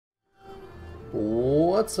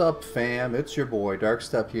What's up, fam? It's your boy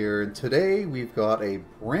Darkstep here, and today we've got a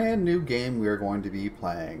brand new game we are going to be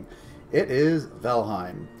playing. It is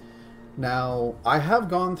Valheim. Now, I have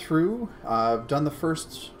gone through, I've done the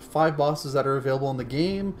first 5 bosses that are available in the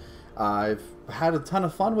game. I've had a ton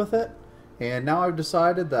of fun with it, and now I've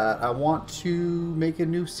decided that I want to make a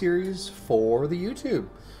new series for the YouTube.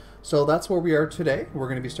 So that's where we are today. We're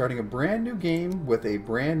going to be starting a brand new game with a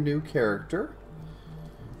brand new character.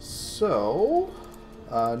 So,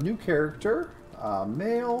 new character,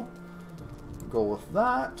 male, go with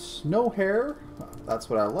that. No hair, that's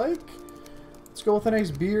what I like. Let's go with a nice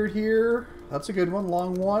beard here. That's a good one,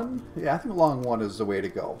 long one. Yeah, I think long one is the way to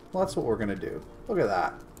go. Well, that's what we're going to do. Look at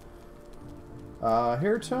that.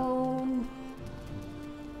 Hair tone,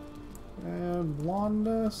 and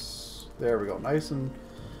blondness. There we go, nice and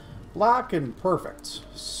black and perfect.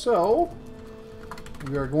 So,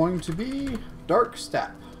 we are going to be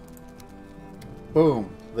Darkstep.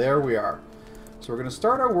 Boom, there we are. So we're going to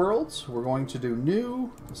start our worlds. We're going to do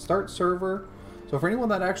new, start server. So for anyone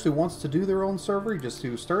that actually wants to do their own server, you just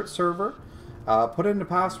do start server, put in the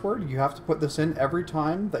password. You have to put this in every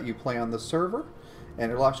time that you play on the server,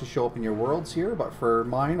 and it'll actually show up in your worlds here. But for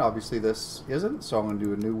mine, obviously this isn't, so I'm going to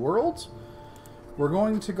do a new world. We're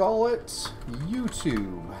going to call it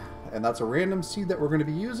YouTube, and that's a random seed that we're going to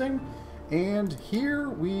be using. And here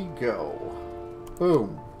we go.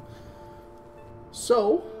 Boom.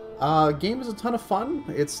 So, game is a ton of fun.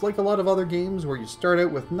 It's like a lot of other games where you start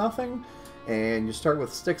out with nothing, and you start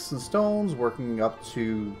with sticks and stones, working up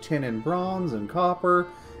to tin and bronze and copper,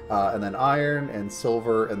 and then iron and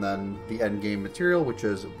silver, and then the end game material, which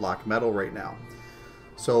is black metal right now.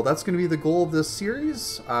 So that's going to be the goal of this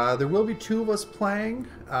series. There will be 2 of us playing.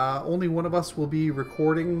 Only one of us will be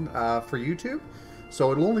recording for YouTube,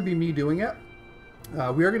 so it'll only be me doing it.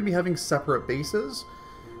 We are going to be having separate bases,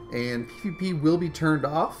 and PvP will be turned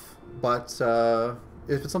off, but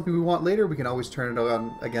if it's something we want later, we can always turn it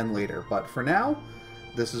on again later. But for now,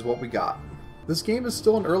 this is what we got. This game is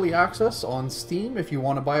still in early access on Steam if you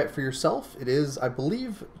want to buy it for yourself. It is, I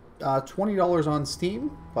believe, $20 on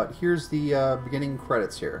Steam, but here's the beginning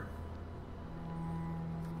credits here.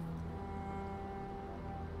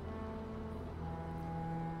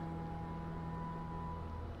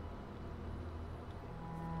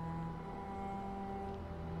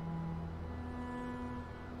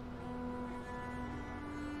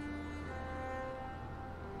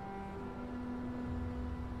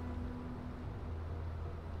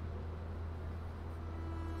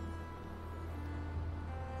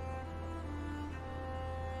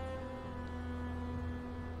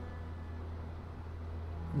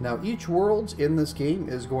 Now, each world in this game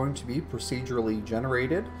is going to be procedurally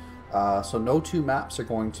generated, so no 2 maps are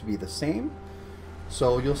going to be the same.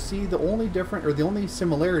 So you'll see the only different, or the only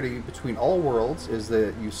similarity between all worlds is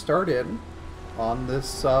that you start in on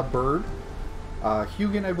this bird.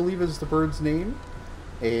 Hugin, I believe, is the bird's name,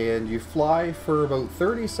 and you fly for about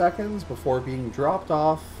 30 seconds before being dropped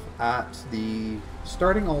off at the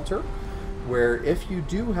starting altar, where if you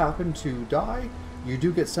do happen to die, you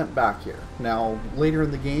do get sent back here. Now, later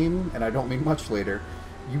in the game, and I don't mean much later,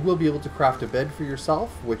 you will be able to craft a bed for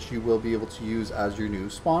yourself, which you will be able to use as your new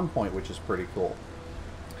spawn point, which is pretty cool.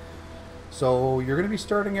 So you're going to be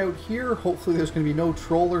starting out here. Hopefully there's going to be no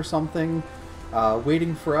troll or something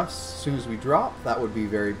waiting for us as soon as we drop. That would be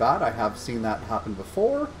very bad. I have seen that happen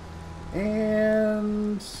before.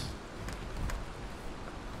 And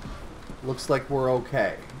looks like we're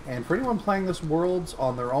okay. And for anyone playing this world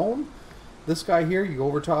on their own, this guy here, you go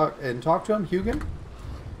over talk to him, Hugin.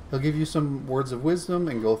 He'll give you some words of wisdom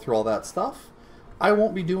and go through all that stuff. I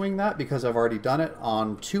won't be doing that because I've already done it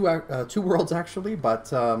on two worlds actually,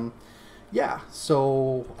 but yeah,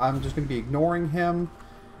 so I'm just going to be ignoring him,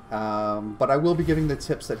 but I will be giving the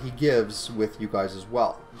tips that he gives with you guys as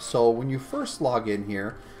well. So when you first log in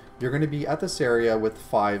here, you're going to be at this area with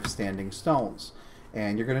 5 standing stones,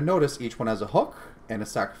 and you're going to notice each one has a hook and a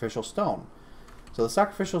sacrificial stone. So the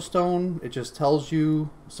sacrificial stone, it just tells you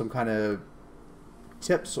some kind of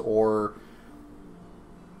tips or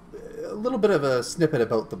a little bit of a snippet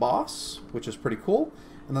about the boss, which is pretty cool.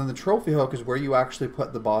 And then the trophy hook is where you actually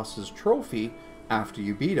put the boss's trophy after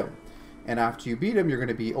you beat him. And after you beat him, you're going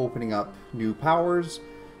to be opening up new powers.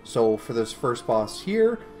 So for this first boss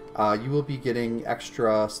here, you will be getting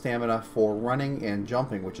extra stamina for running and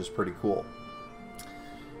jumping, which is pretty cool.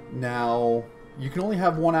 Now, you can only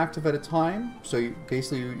have 1 active at a time, so you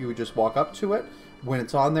would just walk up to it. When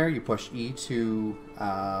it's on there, you push E to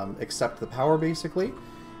accept the power, basically.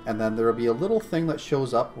 And then there will be a little thing that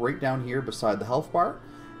shows up right down here beside the health bar.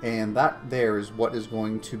 And that there is what is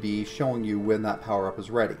going to be showing you when that power-up is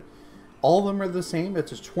ready. All of them are the same.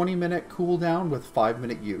 It's a 20-minute cooldown with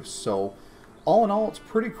 5-minute use. So all in all, it's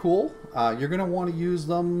pretty cool. You're going to want to use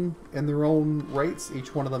them in their own rights.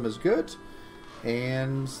 Each one of them is good.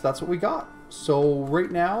 And that's what we got. So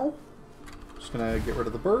right now, just going to get rid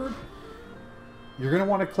of the bird. You're going to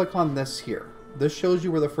want to click on this here. This shows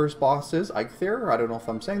you where the first boss is, Eikthyr. I don't know if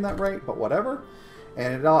I'm saying that right, but whatever.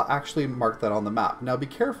 And it'll actually mark that on the map. Now be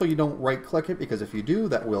careful you don't right-click it, because if you do,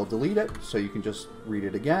 that will delete it. So you can just read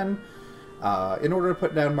it again. In order to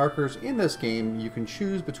put down markers in this game, you can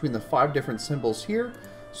choose between the 5 different symbols here.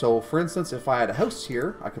 So for instance, if I had a house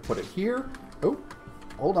here, I could put it here. Oh,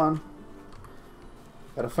 hold on.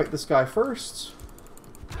 Gotta fight this guy first.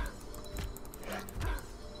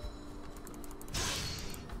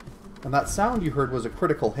 And that sound you heard was a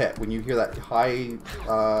critical hit. When you hear that high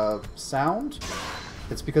sound,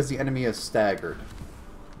 it's because the enemy is staggered.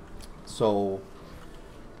 So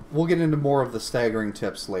we'll get into more of the staggering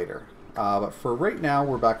tips later. But for right now,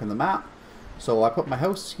 we're back in the map. So I put my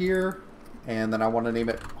house here, and then I want to name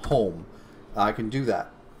it Home. I can do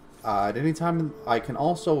that. At any time, I can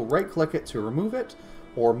also right-click it to remove it,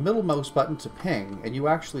 or middle mouse button to ping, and you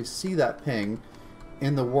actually see that ping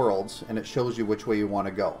in the world, and it shows you which way you want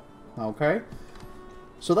to go. Okay?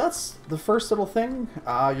 So that's the first little thing.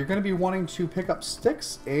 You're going to be wanting to pick up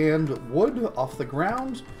sticks and wood off the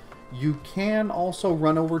ground. You can also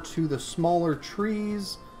run over to the smaller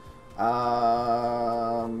trees.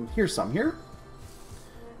 Here's some here.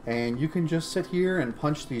 And you can just sit here and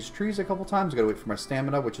punch these trees a couple times. I gotta wait for my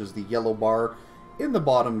stamina, which is the yellow bar in the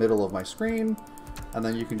bottom middle of my screen. And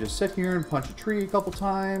then you can just sit here and punch a tree a couple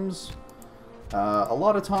times. A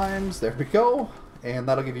lot of times. There we go. And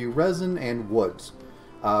that'll give you resin and woods.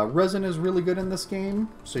 Resin is really good in this game,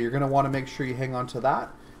 so you're going to want to make sure you hang on to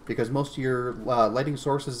that, because most of your lighting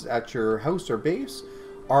sources at your house or base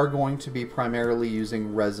are going to be primarily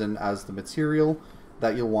using resin as the material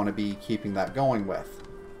that you'll want to be keeping that going with.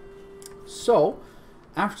 So,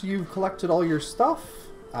 after you've collected all your stuff,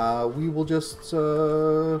 we will just...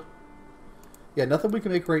 yeah, nothing we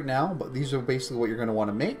can make right now, but these are basically what you're going to want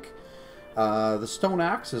to make. The stone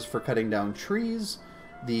axe is for cutting down trees.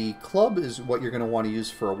 The club is what you're going to want to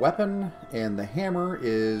use for a weapon, and the hammer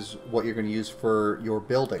is what you're going to use for your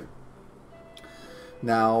building.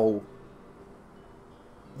 Now,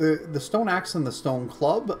 the stone axe and the stone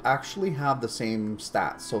club actually have the same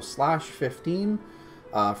stats. So /15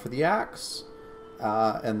 for the axe,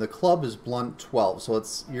 and the club is blunt 12. So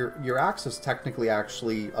it's your axe is technically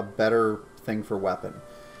actually a better thing for weapon.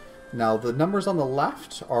 Now the numbers on the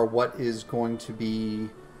left are what is going to be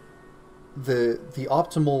the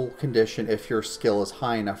optimal condition if your skill is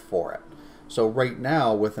high enough for it. So right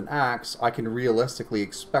now with an axe, I can realistically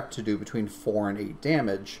expect to do between 4 and 8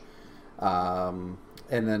 damage, and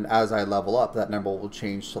then as I level up, that number will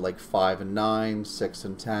change to like 5 and 9, 6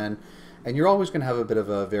 and 10, and you're always going to have a bit of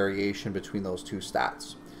a variation between those two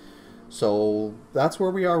stats. So that's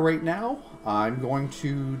where we are right now. I'm going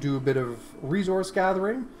to do a bit of resource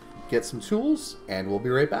gathering, get some tools, and we'll be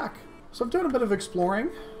right back. So I've done a bit of exploring.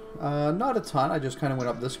 Not a ton, I just kind of went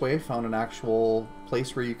up this way, found an actual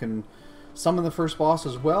place where you can summon the first boss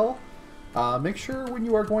as well. Make sure when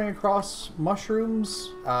you are going across mushrooms,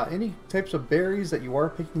 any types of berries, that you are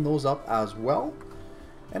picking those up as well.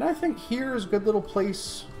 And I think here is a good little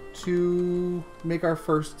place to make our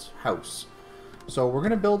first house. So we're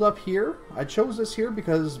going to build up here. I chose this here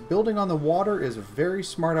because building on the water is a very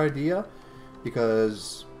smart idea,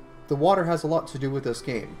 because the water has a lot to do with this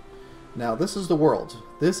game. Now this is the world.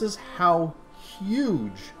 This is how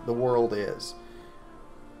huge the world is.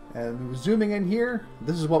 And zooming in here,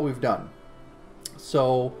 this is what we've done.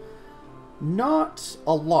 So, not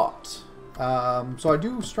a lot. So I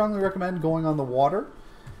do strongly recommend going on the water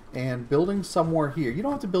and building somewhere here. You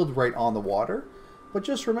don't have to build right on the water, but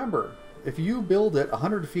just remember, if you build it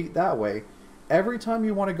 100 feet that way, every time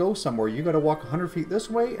you want to go somewhere, you got to walk 100 feet this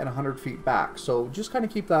way and 100 feet back. So just kind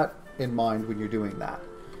of keep that in mind when you're doing that.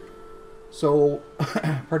 So,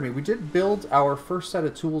 pardon me, we did build our first set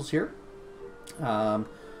of tools here.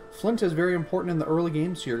 Flint is very important in the early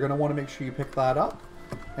game, so you're going to want to make sure you pick that up.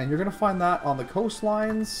 And you're going to find that on the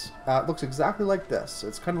coastlines. It looks exactly like this.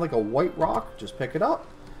 It's kind of like a white rock. Just pick it up,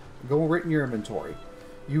 go right in your inventory.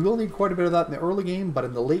 You will need quite a bit of that in the early game, but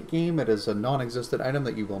in the late game it is a non-existent item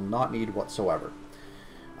that you will not need whatsoever.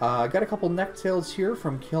 I got a couple necktails here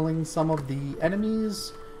from killing some of the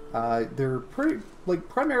enemies. They're pretty, like,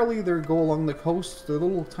 primarily they go along the coast. They're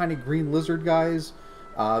little tiny green lizard guys.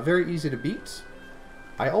 Very easy to beat.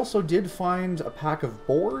 I also did find a pack of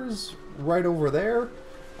boars right over there.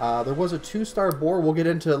 There was a 2-star boar. We'll get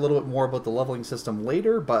into a little bit more about the leveling system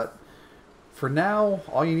later, but For now,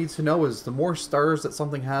 all you need to know is the more stars that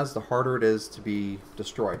something has, the harder it is to be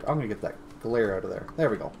destroyed. I'm going to get that glare out of there. There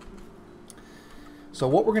we go. So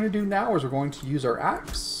what we're going to do now is we're going to use our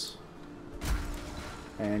axe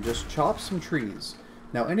and just chop some trees.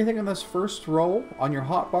 Now anything in this first row on your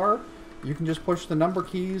hotbar, you can just push the number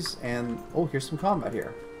keys and... oh, here's some combat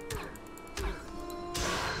here.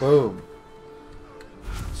 Boom.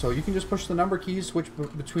 So you can just push the number keys, switch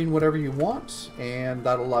between whatever you want, and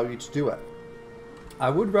that'll allow you to do it. I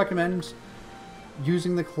would recommend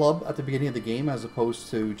using the club at the beginning of the game as opposed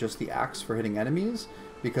to just the axe for hitting enemies,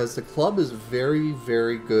 because the club is a very,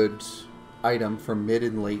 very good item for mid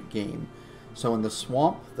and late game. So in the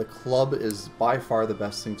swamp, the club is by far the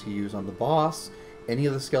best thing to use on the boss. Any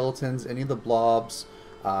of the skeletons, any of the blobs,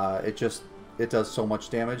 it does so much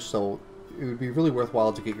damage, so it would be really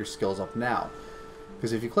worthwhile to get your skills up now.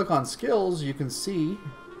 Because if you click on skills, you can see,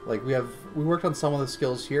 like we worked on some of the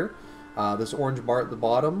skills here. This orange bar at the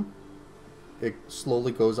bottom, it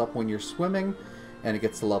slowly goes up when you're swimming, and it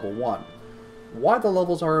gets to level 1. Why the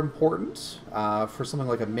levels are important for something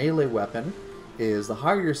like a melee weapon is the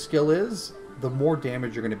higher your skill is, the more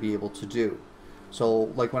damage you're going to be able to do.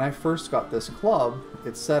 So, like when I first got this club,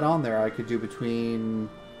 it said on there I could do between,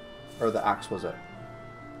 or the axe was it?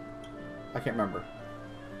 I can't remember.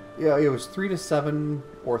 Yeah, it was 3 to 7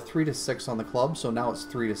 or 3 to 6 on the club, so now it's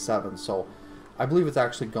 3 to 7. So I believe it's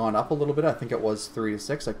actually gone up a little bit. I think it was 3 to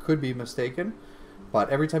 6. I could be mistaken. But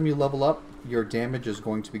every time you level up, your damage is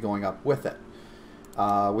going to be going up with it.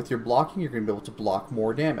 With your blocking, you're going to be able to block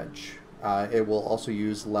more damage. It will also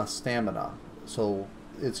use less stamina. So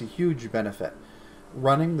it's a huge benefit.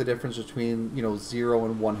 Running, the difference between 0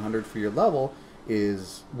 and 100 for your level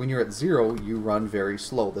is when you're at 0, you run very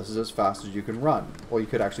slow. This is as fast as you can run. Or you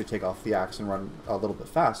could actually take off the axe and run a little bit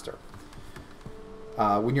faster.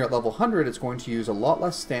 When you're at level 100, it's going to use a lot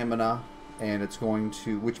less stamina, and it's going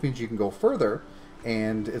to, which means you can go further,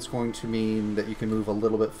 and it's going to mean that you can move a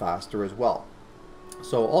little bit faster as well.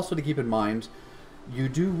 So also to keep in mind, you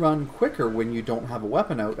do run quicker when you don't have a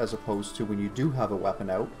weapon out as opposed to when you do have a weapon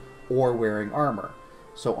out or wearing armor.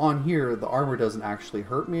 So on here, the armor doesn't actually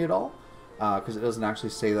hurt me at all because it doesn't actually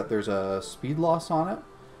say that there's a speed loss on it.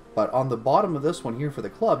 But on the bottom of this one here for the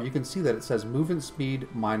club, you can see that it says movement speed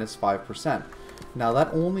minus 5%. Now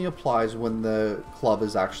that only applies when the club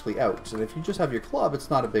is actually out. And if you just have your club, it's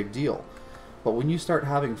not a big deal. But when you start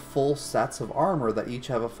having full sets of armor that each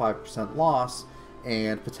have a 5% loss,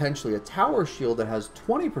 and potentially a tower shield that has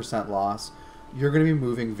 20% loss, you're going to be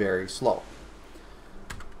moving very slow.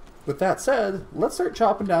 With that said, let's start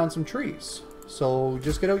chopping down some trees. So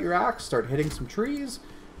just get out your axe, start hitting some trees,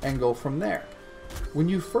 and go from there. When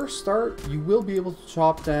you first start, you will be able to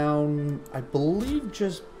chop down, I believe,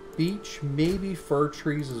 just beech, maybe fir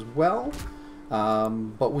trees as well.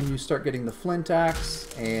 But when you start getting the flint axe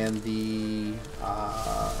and the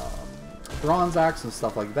bronze axe and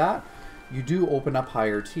stuff like that, you do open up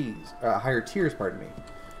higher tiers, pardon me.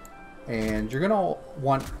 And you're going to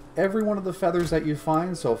want every one of the feathers that you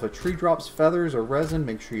find. So if a tree drops feathers or resin,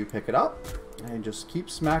 make sure you pick it up and just keep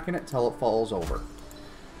smacking it till it falls over.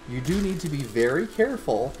 You do need to be very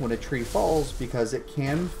careful when a tree falls because it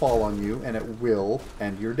can fall on you and it will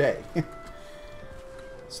end your day.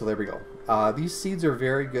 So there we go. These seeds are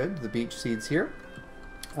very good, the beech seeds here,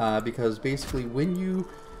 because basically when you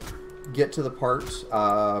get to the part,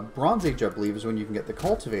 Bronze Age I believe is when you can get the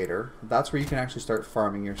cultivator. That's where you can actually start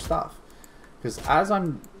farming your stuff. Because as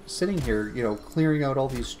I'm sitting here, clearing out all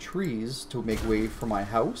these trees to make way for my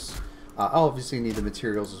house, I obviously need the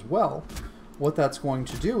materials as well. What that's going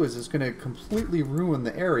to do is it's going to completely ruin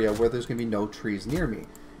the area where there's going to be no trees near me.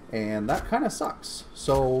 And that kind of sucks.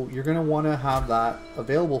 So you're going to want to have that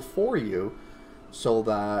available for you so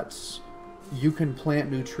that you can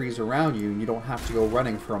plant new trees around you and you don't have to go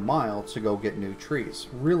running for a mile to go get new trees.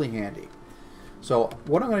 Really handy. So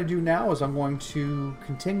what I'm going to do now is I'm going to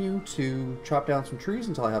continue to chop down some trees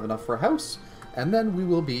until I have enough for a house, and then we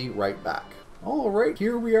will be right back. Alright,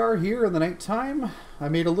 here we are here in the nighttime. I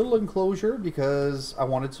made a little enclosure because I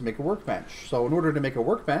wanted to make a workbench. So in order to make a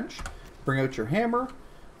workbench, bring out your hammer,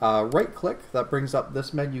 right click, that brings up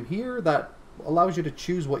this menu here that allows you to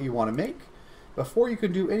choose what you want to make. Before you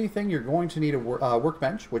can do anything, you're going to need a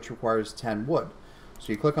workbench, which requires 10 wood.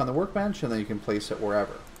 So you click on the workbench and then you can place it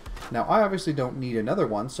wherever. Now I obviously don't need another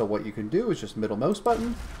one, so what you can do is just middle mouse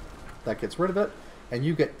button, that gets rid of it, and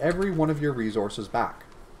you get every one of your resources back.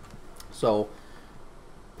 So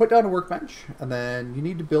put down a workbench, and then you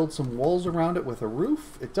need to build some walls around it with a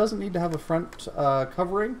roof. It doesn't need to have a front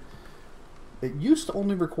covering. It used to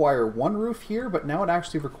only require one roof here, but now it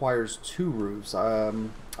actually requires 2 roofs. I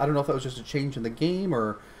don't know if that was just a change in the game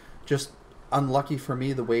or just unlucky for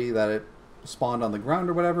me the way that it spawned on the ground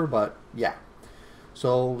or whatever, but yeah.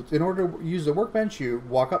 So in order to use the workbench, you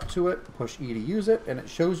walk up to it, push E to use it, and it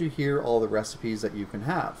shows you here all the recipes that you can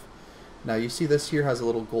have. Now you see this here has a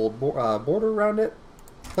little gold border around it.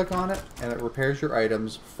 Click on it, and it repairs your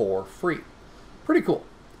items for free. Pretty cool.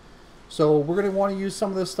 So we're going to want to use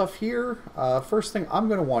some of this stuff here. First thing I'm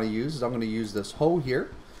going to want to use is I'm going to use this hoe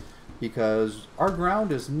here, because our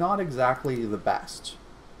ground is not exactly the best.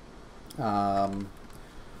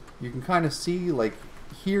 You can kind of see, like,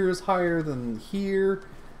 here is higher than here,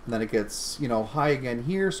 and then it gets, you know, high again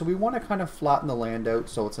here. So we want to kind of flatten the land out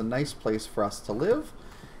so it's a nice place for us to live,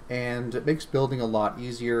 and it makes building a lot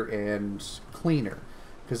easier and cleaner.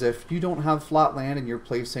 Because if you don't have flat land and you're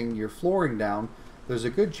placing your flooring down, there's a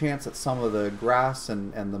good chance that some of the grass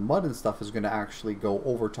and the mud and stuff is going to actually go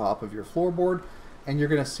over top of your floorboard, and you're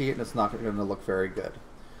going to see it and it's not going to look very good.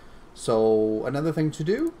 So another thing to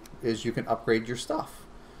do is you can upgrade your stuff.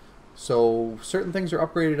 So certain things are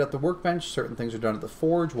upgraded at the workbench, certain things are done at the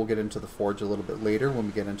forge. We'll get into the forge a little bit later when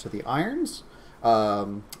we get into the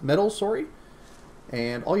metals, sorry.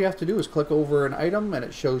 And all you have to do is click over an item and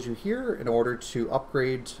it shows you here, in order to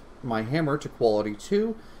upgrade my hammer to quality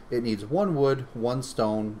 2, it needs 1 wood, 1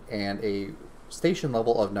 stone, and a station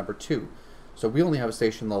level of number 2. So we only have a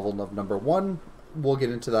station level of number 1. We'll get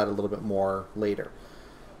into that a little bit more later.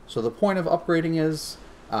 So the point of upgrading is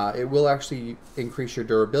it will actually increase your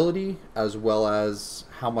durability as well as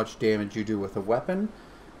how much damage you do with a weapon.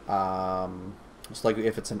 It's like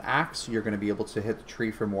if it's an axe, you're going to be able to hit the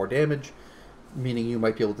tree for more damage, meaning you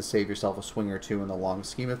might be able to save yourself a swing or two in the long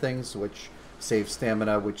scheme of things, which saves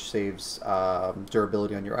stamina, which saves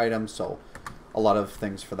durability on your items, so a lot of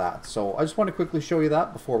things for that. So I just want to quickly show you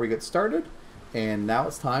that before we get started, and now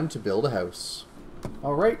it's time to build a house.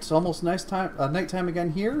 Alright, it's almost nighttime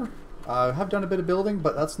again here. I have done a bit of building,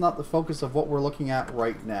 but that's not the focus of what we're looking at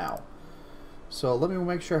right now. So let me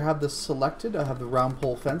make sure I have this selected. I have the round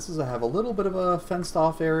pole fences. I have a little bit of a fenced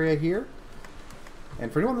off area here.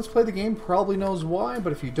 And for anyone that's played the game probably knows why,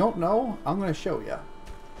 but if you don't know, I'm going to show you.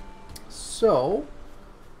 So,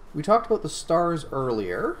 we talked about the stars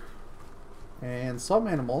earlier, and some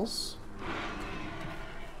animals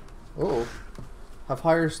have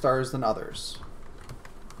higher stars than others.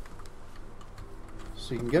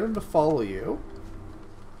 So you can get them to follow you.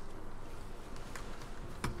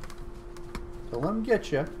 Don't let them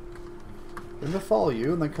get you. Get them to follow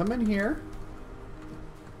you, and then come in here.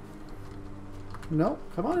 No,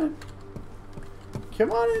 come on in.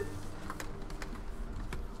 Come on in.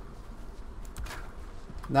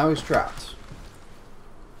 Now he's trapped.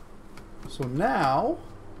 So now...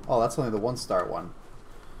 Oh, that's only the 1-star one.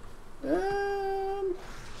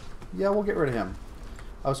 Yeah, we'll get rid of him.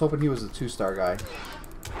 I was hoping he was a 2-star guy.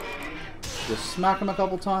 Just smack him a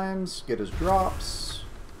couple times, get his drops.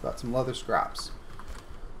 Got some leather scraps.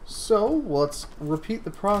 So, let's repeat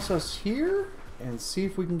the process here and see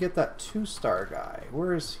if we can get that 2-star guy.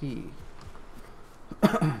 Where is he?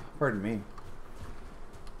 Pardon me.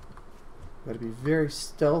 Gotta be very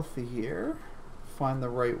stealthy here. Find the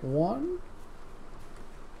right one.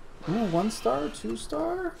 Ooh, 1-star,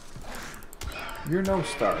 2-star? You're no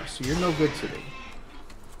star, so you're no good to me.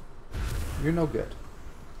 You're no good.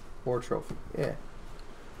 4 trophy. Yeah.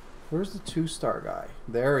 Where's the 2-star guy?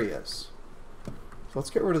 There he is. So let's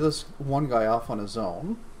get rid of this one guy off on his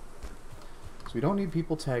own. So we don't need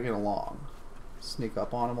people tagging along. Sneak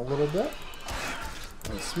up on him a little bit.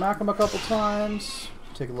 And smack him a couple times.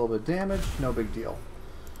 Take a little bit of damage. No big deal.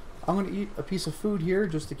 I'm going to eat a piece of food here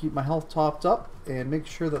just to keep my health topped up and make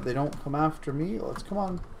sure that they don't come after me. Let's come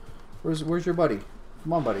on. Where's your buddy?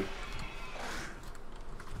 Come on, buddy.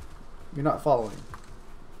 You're not following.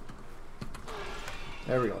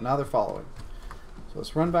 There we go. Now they're following. So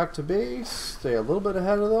let's run back to base. Stay a little bit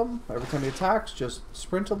ahead of them. Every time he attacks, just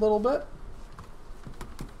sprint a little bit.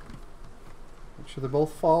 Make sure they're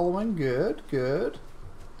both following. Good, good.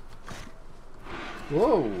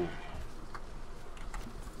 Whoa.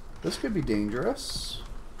 This could be dangerous.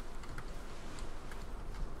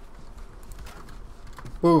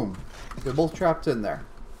 Boom. They're both trapped in there.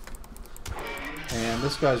 And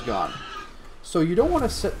this guy's gone. So you don't want to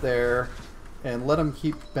sit there and let him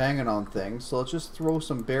keep banging on things. So let's just throw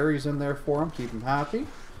some berries in there for him, keep him happy.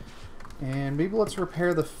 And maybe let's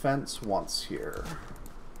repair the fence once here.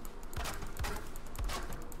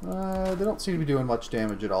 They don't seem to be doing much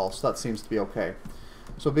damage at all, so that seems to be okay.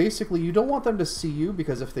 So basically, you don't want them to see you,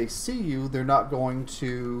 because if they see you, they're not going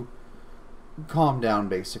to calm down,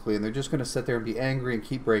 basically, and they're just going to sit there and be angry and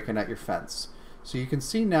keep breaking at your fence. So you can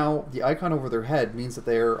see now the icon over their head means that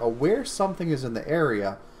they're aware something is in the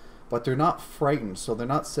area, but they're not frightened, so they're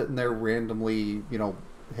not sitting there randomly, you know,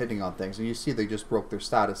 hitting on things. And you see they just broke their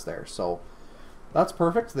status there, so that's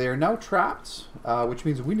perfect. They are now trapped, which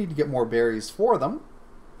means we need to get more berries for them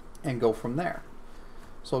and go from there.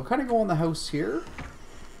 So I'll kind of go on the house here.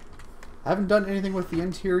 I haven't done anything with the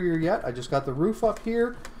interior yet. I just got the roof up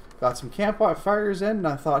here, got some campfires in, and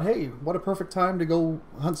I thought, hey, what a perfect time to go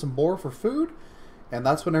hunt some boar for food. And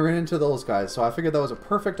that's when I ran into those guys. So I figured that was a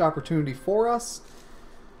perfect opportunity for us.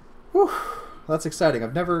 Whew, that's exciting.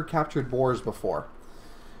 I've never captured boars before.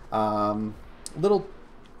 Little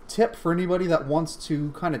tip for anybody that wants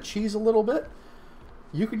to kind of cheese a little bit.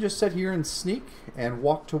 You can just sit here and sneak and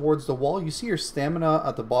walk towards the wall. You see your stamina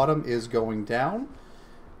at the bottom is going down,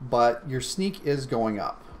 but your sneak is going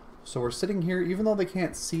up. So we're sitting here, even though they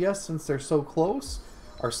can't see us since they're so close,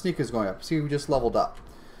 our sneak is going up. See, we just leveled up.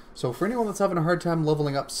 So for anyone that's having a hard time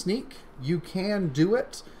leveling up sneak, you can do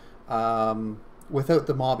it without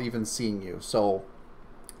the mob even seeing you. So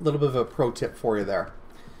a little bit of a pro tip for you there.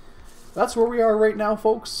 That's where we are right now,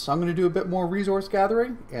 folks. I'm going to do a bit more resource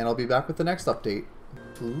gathering, and I'll be back with the next update.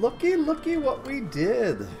 Looky what we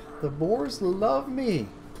did. The boars love me.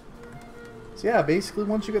 So yeah, basically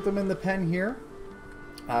once you get them in the pen here,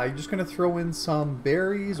 you're just going to throw in some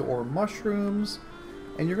berries or mushrooms,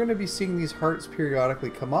 and you're going to be seeing these hearts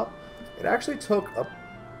periodically come up. It actually took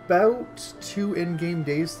about 2 in-game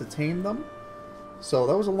days to tame them, so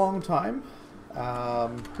that was a long time.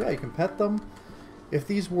 Yeah, you can pet them. If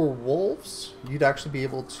these were wolves, you'd actually be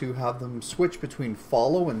able to have them switch between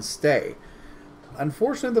follow and stay.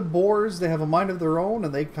 Unfortunately, the boars, they have a mind of their own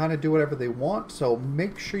and they kind of do whatever they want, so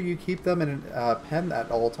make sure you keep them in a pen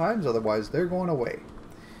at all times, otherwise they're going away.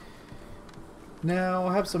 Now,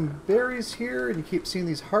 I have some berries here, and you keep seeing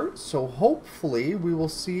these hearts, so hopefully we will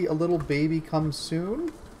see a little baby come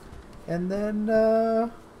soon, and then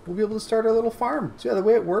we'll be able to start our little farm. So yeah, the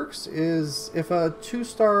way it works is if a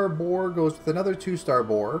 2-star boar goes with another 2-star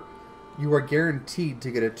boar, you are guaranteed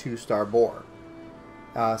to get a 2-star boar.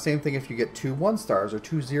 Same thing if you get 2 1-stars or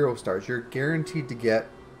 2 0-stars. You're guaranteed to get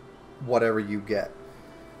whatever you get.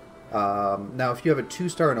 Now, if you have a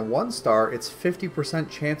 2-star and a 1-star, it's 50%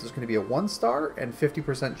 chance it's going to be a 1-star and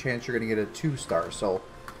 50% chance you're going to get a 2-star. So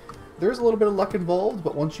there's a little bit of luck involved,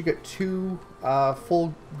 but once you get 2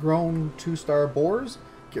 full-grown 2-star boars,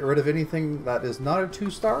 get rid of anything that is not a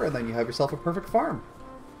 2-star, and then you have yourself a perfect farm.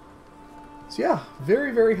 So yeah,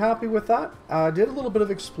 very, very happy with that. Did a little bit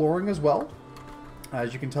of exploring as well.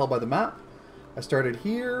 As you can tell by the map, I started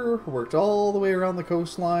here, worked all the way around the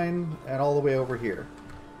coastline, and all the way over here.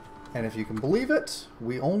 And if you can believe it,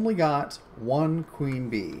 we only got 1 queen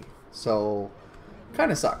bee. So, kind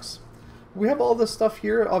of sucks. We have all this stuff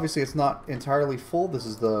here. Obviously, it's not entirely full. This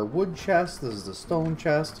is the wood chest. This is the stone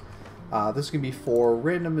chest. This can be for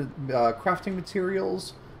random crafting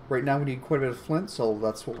materials. Right now we need quite a bit of flint, so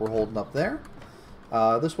that's what we're holding up there.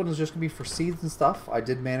 This one is just going to be for seeds and stuff. I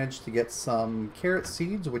did manage to get some carrot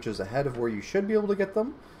seeds, which is ahead of where you should be able to get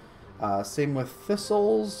them. Same with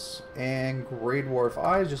thistles and gray dwarf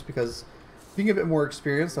eyes, just because being a bit more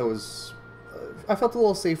experienced, I felt a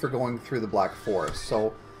little safer going through the Black Forest,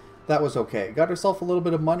 so that was okay. Got ourselves a little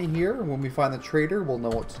bit of money here, and when we find the trader, we'll know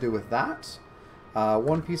what to do with that.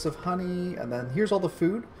 1 piece of honey, and then here's all the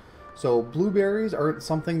food. So blueberries aren't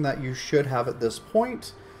something that you should have at this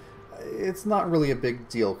point. It's not really a big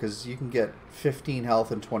deal because you can get 15 health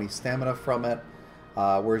and 20 stamina from it,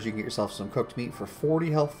 whereas you can get yourself some cooked meat for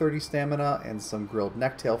 40 health, 30 stamina, and some grilled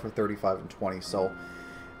necktail for 35 and 20. So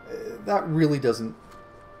that really doesn't,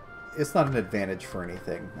 it's not an advantage for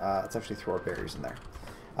anything. Let's actually throw our berries in there.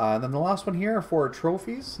 And then the last one here are for our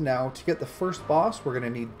trophies. Now, to get the first boss, we're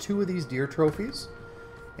going to need 2 of these deer trophies.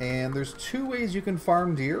 And there's 2 ways you can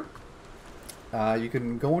farm deer. You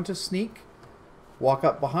can go into sneak, walk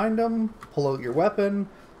up behind them, pull out your weapon,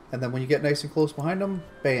 and then when you get nice and close behind them,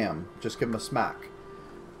 bam, just give them a smack.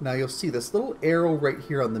 Now you'll see this little arrow right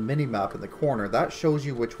here on the mini-map in the corner, that shows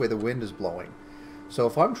you which way the wind is blowing. So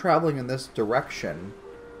if I'm traveling in this direction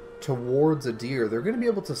towards a deer, they're going to be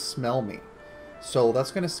able to smell me. So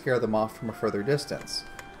that's going to scare them off from a further distance.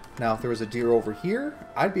 Now if there was a deer over here,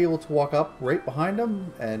 I'd be able to walk up right behind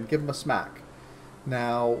them and give them a smack.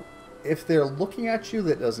 Now, if they're looking at you,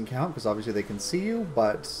 that doesn't count because obviously they can see you,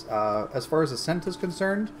 but as far as the scent is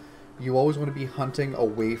concerned, you always want to be hunting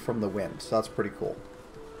away from the wind, so that's pretty cool.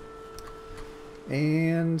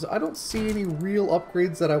 And I don't see any real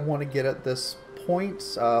upgrades that I want to get at this point.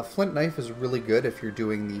 Flint knife is really good if you're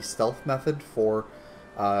doing the stealth method for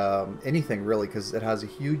anything really, because it has a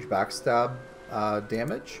huge backstab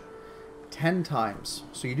damage. 10 times.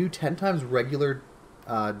 So you do 10 times regular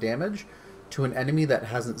damage to an enemy that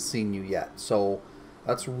hasn't seen you yet. So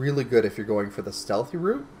That's really good if you're going for the stealthy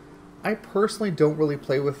route. I personally don't really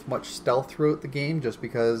play with much stealth throughout the game just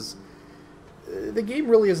because the game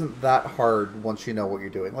really isn't that hard once you know what you're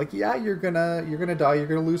doing. Like, yeah, you're gonna die, you're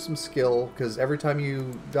gonna lose some skill, because every time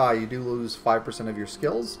you die, you do lose 5% of your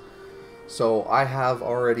skills. So I have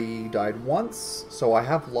already died once, so I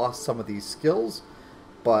have lost some of these skills,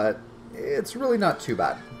 but it's really not too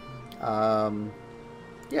bad.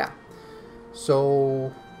 Yeah.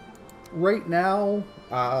 So right now,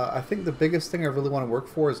 I think the biggest thing I really want to work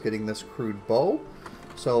for is getting this crude bow.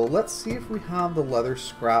 So let's see if we have the leather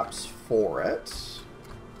scraps for it.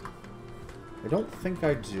 I don't think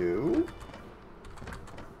I do.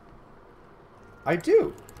 I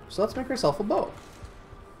do. So let's make ourselves a bow.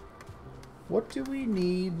 What do we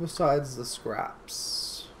need besides the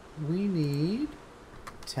scraps? We need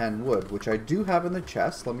 10 wood, which I do have in the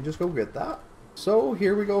chest. Let me just go get that. So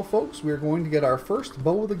here we go, folks. We're going to get our first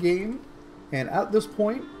bow of the game. And at this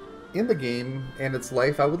point in the game and its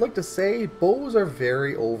life, I would like to say bows are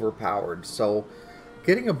very overpowered. So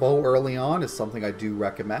getting a bow early on is something I do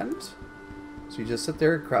recommend. So you just sit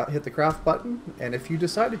there, hit the craft button, and if you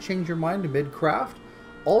decide to change your mind mid-craft,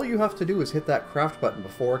 all you have to do is hit that craft button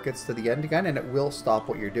before it gets to the end again, and it will stop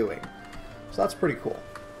what you're doing. So that's pretty cool.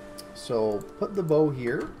 So put the bow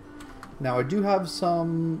here. Now I do have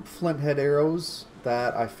some flint head arrows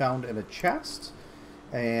that I found in a chest.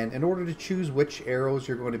 And in order to choose which arrows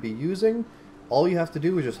you're going to be using, all you have to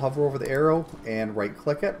do is just hover over the arrow and right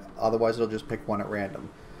click it. Otherwise it'll just pick one at random.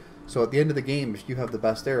 So at the end of the game, if you have the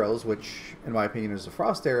best arrows, which in my opinion is the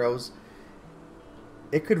frost arrows,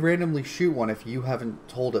 it could randomly shoot one if you haven't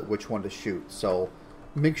told it which one to shoot. So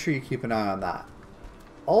make sure you keep an eye on that.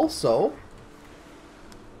 Also,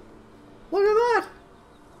 look at that!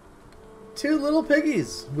 2 little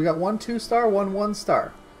piggies. We got one 2-star, one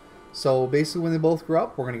 1-star. So basically when they both grow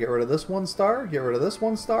up, we're going to get rid of this 1-star, get rid of this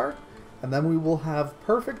 1-star, and then we will have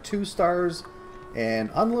perfect 2 stars and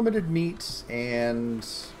unlimited meat and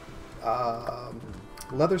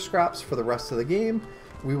leather scraps for the rest of the game.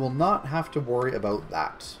 We will not have to worry about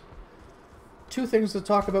that. 2 things to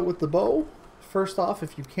talk about with the bow. First off,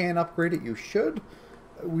 if you can upgrade it, you should.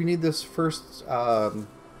 We need this first crafting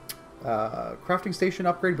station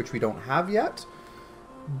upgrade, which we don't have yet.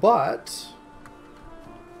 But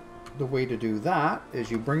the way to do that is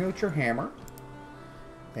you bring out your hammer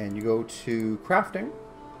and you go to crafting,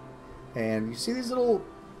 and you see these little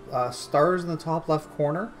stars in the top left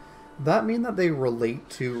corner. That mean that they relate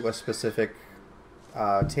to a specific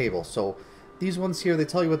table. So these ones here, they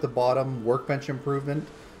tell you at the bottom, workbench improvement.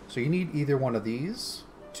 So you need either one of these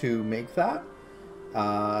to make that.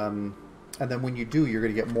 And then when you do, you're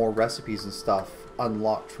going to get more recipes and stuff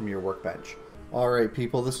unlocked from your workbench. Alright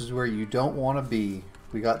people, this is where you don't want to be.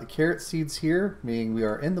 We got the carrot seeds here, meaning we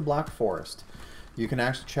are in the Black Forest. You can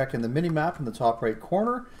actually check in the mini-map in the top right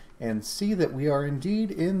corner and see that we are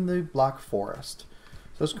indeed in the Black Forest.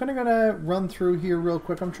 So I'm kind of going to run through here real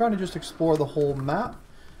quick. I'm trying to just explore the whole map.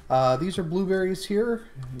 These are blueberries here.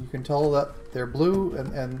 You can tell that they're blue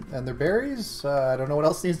and they're berries. I don't know what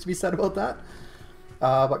else needs to be said about that.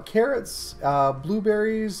 But carrots,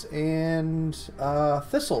 blueberries, and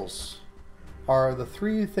thistles are the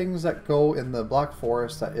 3 things that go in the Black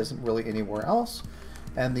Forest that isn't really anywhere else.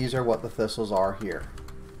 And these are what the thistles are here.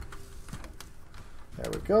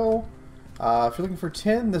 There we go. If you're looking for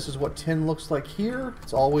tin, this is what tin looks like here.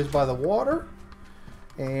 It's always by the water.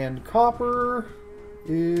 And copper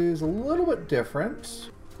is a little bit different.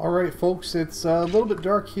 Alright folks, it's a little bit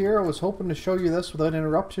dark here. I was hoping to show you this without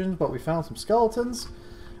interruptions, but we found some skeletons.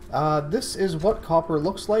 This is what copper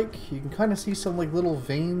looks like. You can kind of see some like little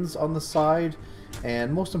veins on the side,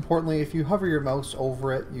 and most importantly, if you hover your mouse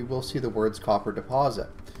over it, you will see the words copper deposit.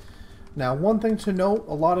 Now, one thing to note,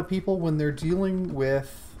 a lot of people when they're dealing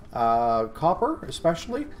with copper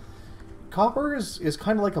especially, copper is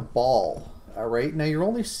kind of like a ball. Alright, now you're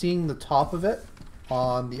only seeing the top of it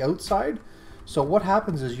on the outside. So what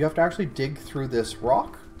happens is you have to actually dig through this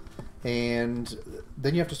rock, and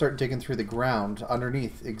then you have to start digging through the ground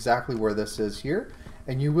underneath exactly where this is here,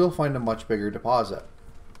 and you will find a much bigger deposit.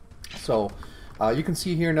 So you can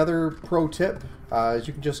see here another pro tip is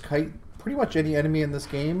you can just kite pretty much any enemy in this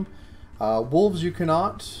game. Wolves you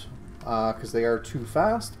cannot because they are too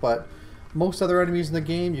fast, but most other enemies in the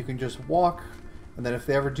game you can just walk, and then if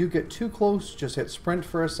they ever do get too close, just hit sprint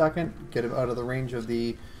for a second, get them out of the range of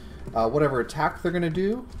the whatever attack they're going to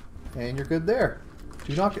do, and you're good there.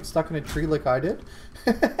 Do not get stuck in a tree like I did.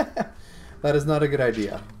 That is not a good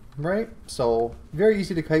idea, right? So very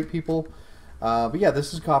easy to kite, people. But yeah,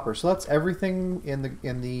 this is copper. So that's everything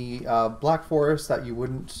in the Black Forest that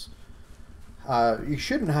you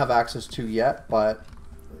shouldn't have access to yet, but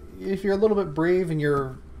if you're a little bit brave and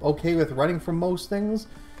you're okay with running from most things,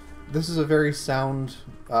 this is a very sound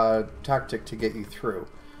tactic to get you through.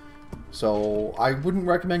 So I wouldn't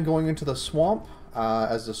recommend going into the swamp,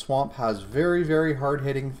 as the swamp has very, very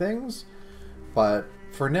hard-hitting things. But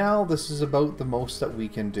for now, this is about the most that we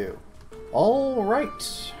can do.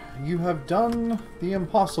 Alright, you have done the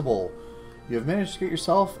impossible. You have managed to get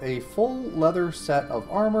yourself a full leather set of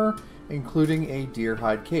armor, including a deer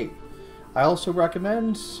hide cape. I also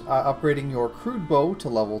recommend upgrading your crude bow to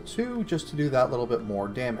level 2 just to do that little bit more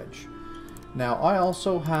damage. Now I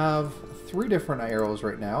also have 3 different arrows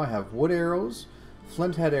right now. I have wood arrows,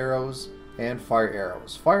 flint head arrows, and fire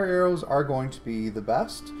arrows. Fire arrows are going to be the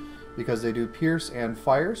best because they do pierce and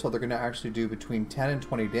fire, so they're going to actually do between 10 and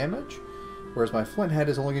 20 damage, whereas my flint head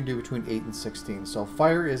is only going to do between 8 and 16, so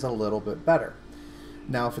fire is a little bit better.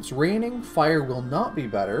 Now if it's raining, fire will not be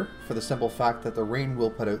better, for the simple fact that the rain will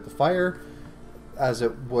put out the fire, as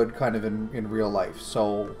it would kind of in real life.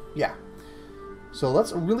 So yeah, so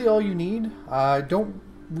that's really all you need. I don't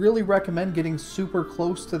really recommend getting super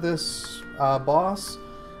close to this boss,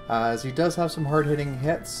 as he does have some hard-hitting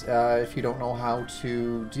hits if you don't know how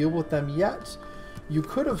to deal with them yet. You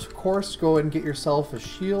could, of course, go and get yourself a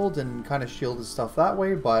shield and kind of shield his stuff that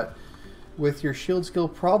way, but with your shield skill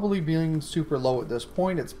probably being super low at this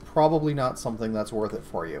point, it's probably not something that's worth it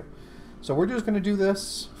for you. So we're just going to do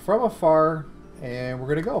this from afar, and we're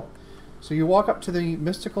going to go. So you walk up to the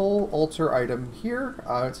mystical altar item here.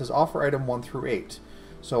 It says offer item 1 through 8.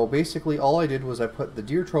 So basically all I did was I put the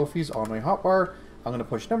deer trophies on my hotbar. I'm going to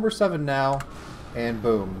push number 7 now, and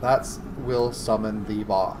boom, that will summon the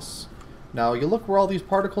boss. Now you look where all these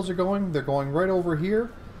particles are going. They're going right over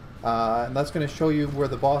here, and that's going to show you where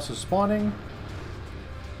the boss is spawning.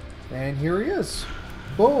 And here he is.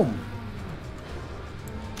 Boom.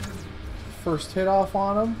 First hit off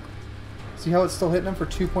on him. See how it's still hitting him for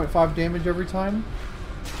 2.5 damage every time?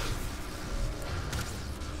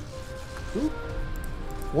 Oop.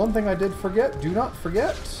 One thing I did forget, do not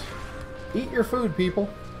forget, eat your food, people.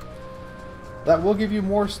 That will give you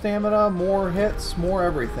more stamina, more hits, more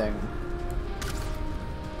everything.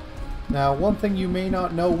 Now, one thing you may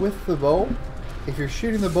not know with the bow, if you're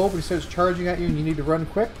shooting the bow but he starts charging at you and you need to run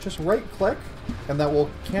quick, just right click and that will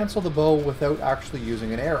cancel the bow without actually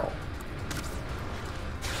using an arrow.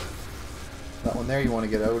 That one there you want to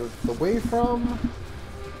get out of the way from.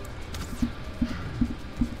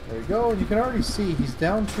 There you go, and you can already see he's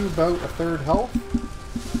down to about a third health.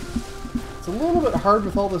 It's a little bit hard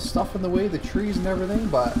with all this stuff in the way, the trees and everything,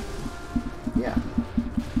 but yeah.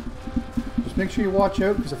 Just make sure you watch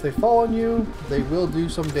out, because if they fall on you, they will do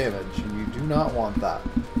some damage, and you do not want that.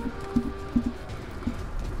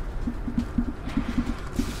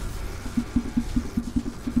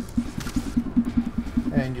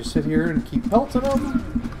 And you sit here and keep pelting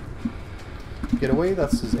him. Get away,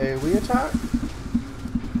 that's his AoE attack.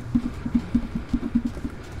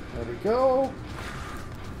 There we go.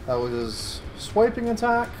 That was his swiping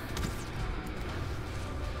attack.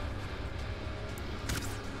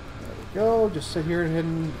 There we go. Just sit here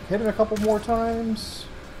and hit him a couple more times.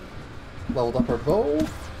 Leveled up our bow.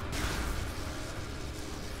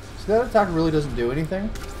 So that attack really doesn't do anything.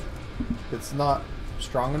 It's not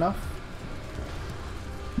strong enough.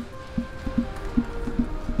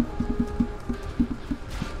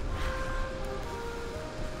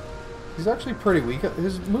 He's actually pretty weak.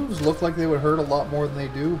 His moves look like they would hurt a lot more than they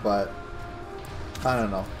do, but I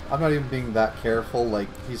don't know. I'm not even being that careful. Like,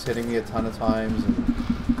 he's hitting me a ton of times, and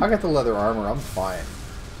I got the leather armor. I'm fine.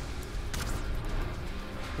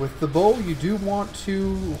 With the bow, you do want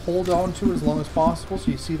to hold on to it as long as possible.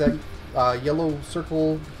 So you see that yellow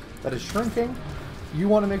circle that is shrinking. You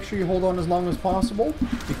want to make sure you hold on as long as possible,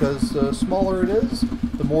 because the smaller it is,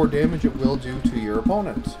 the more damage it will do to your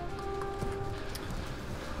opponent.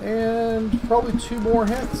 And probably 2 more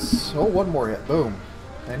hits. Oh, 1 more hit. Boom.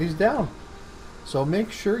 And he's down. So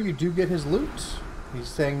make sure you do get his loot. He's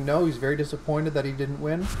saying no. He's very disappointed that he didn't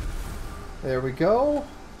win. There we go.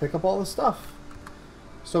 Pick up all the stuff.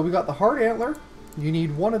 So we got the hard antler. You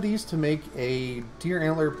need 1 of these to make a deer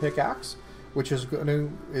antler pickaxe, which is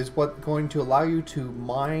going to allow you to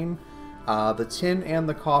mine the tin and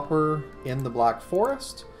the copper in the Black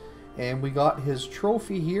Forest. And we got his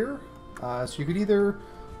trophy here. So you could either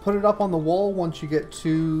put it up on the wall once you get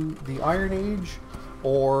to the Iron Age,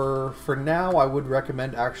 or for now I would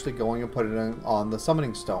recommend actually going and putting it on the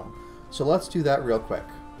summoning stone. So let's do that real quick.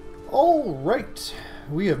 Alright,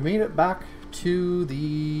 we have made it back to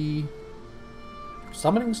the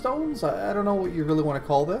summoning stones? I don't know what you really want to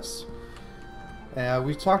call this.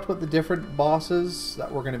 We talked about the different bosses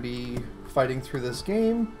that we're going to be fighting through this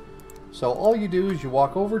game. So all you do is you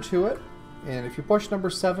walk over to it, and if you push number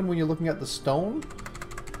 7 when you're looking at the stone,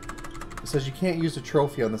 it says you can't use the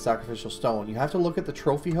trophy on the sacrificial stone. You have to look at the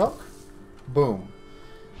trophy hook. Boom.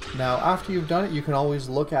 Now after you've done it, you can always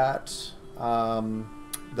look at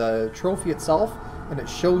the trophy itself, and it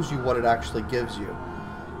shows you what it actually gives you.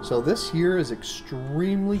 So this here is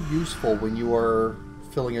extremely useful when you are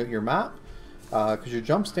filling out your map, because your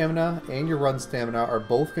jump stamina and your run stamina are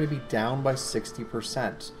both going to be down by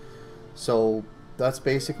 60%. So that's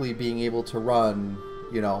basically being able to run,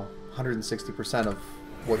 you know, 160% of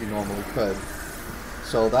what you normally could.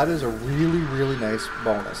 So that is a really, really nice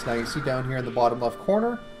bonus. Now you see down here in the bottom left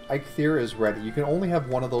corner, Eikthyr is ready. You can only have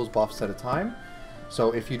one of those buffs at a time.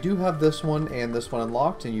 So if you do have this one and this one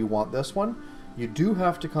unlocked and you want this one, you do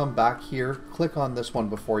have to come back here, click on this one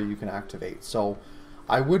before you can activate. So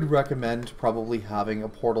I would recommend probably having a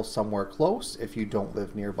portal somewhere close if you don't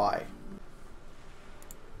live nearby.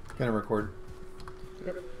 Gonna record.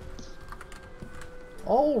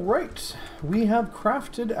 Alright, we have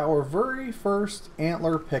crafted our very first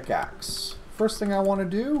antler pickaxe. First thing I want to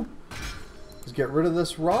do is get rid of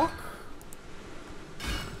this rock.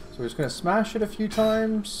 So we're just going to smash it a few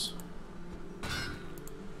times.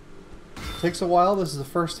 Takes a while. This is the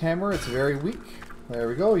first hammer. It's very weak. There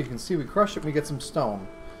we go. You can see we crush it and we get some stone.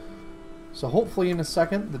 So hopefully in a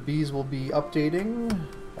second the bees will be updating.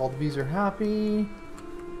 All the bees are happy.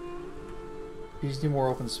 Bees need more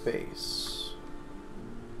open space.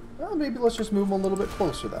 Well, maybe let's just move them a little bit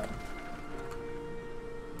closer then.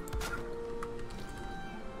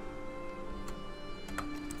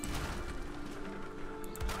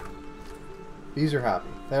 Bees are happy.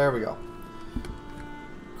 There we go.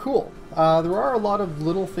 Cool. There are a lot of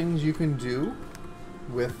little things you can do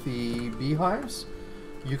with the beehives.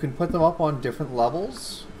 You can put them up on different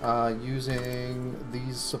levels using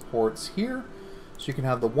these supports here. So you can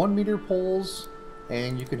have the 1 meter poles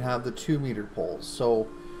and you can have the 2 meter poles. So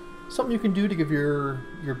something you can do to give your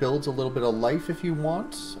builds a little bit of life if you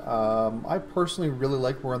want. I personally really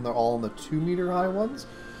like when they're all on the 2 meter high ones.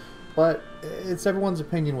 But it's everyone's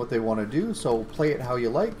opinion what they want to do, so play it how you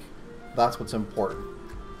like. That's what's important.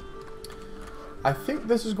 I think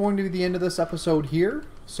this is going to be the end of this episode here,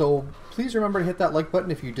 so please remember to hit that like button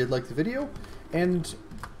if you did like the video, and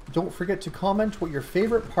don't forget to comment what your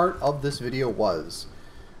favorite part of this video was.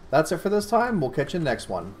 That's it for this time. We'll catch you in the next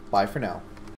one. Bye for now.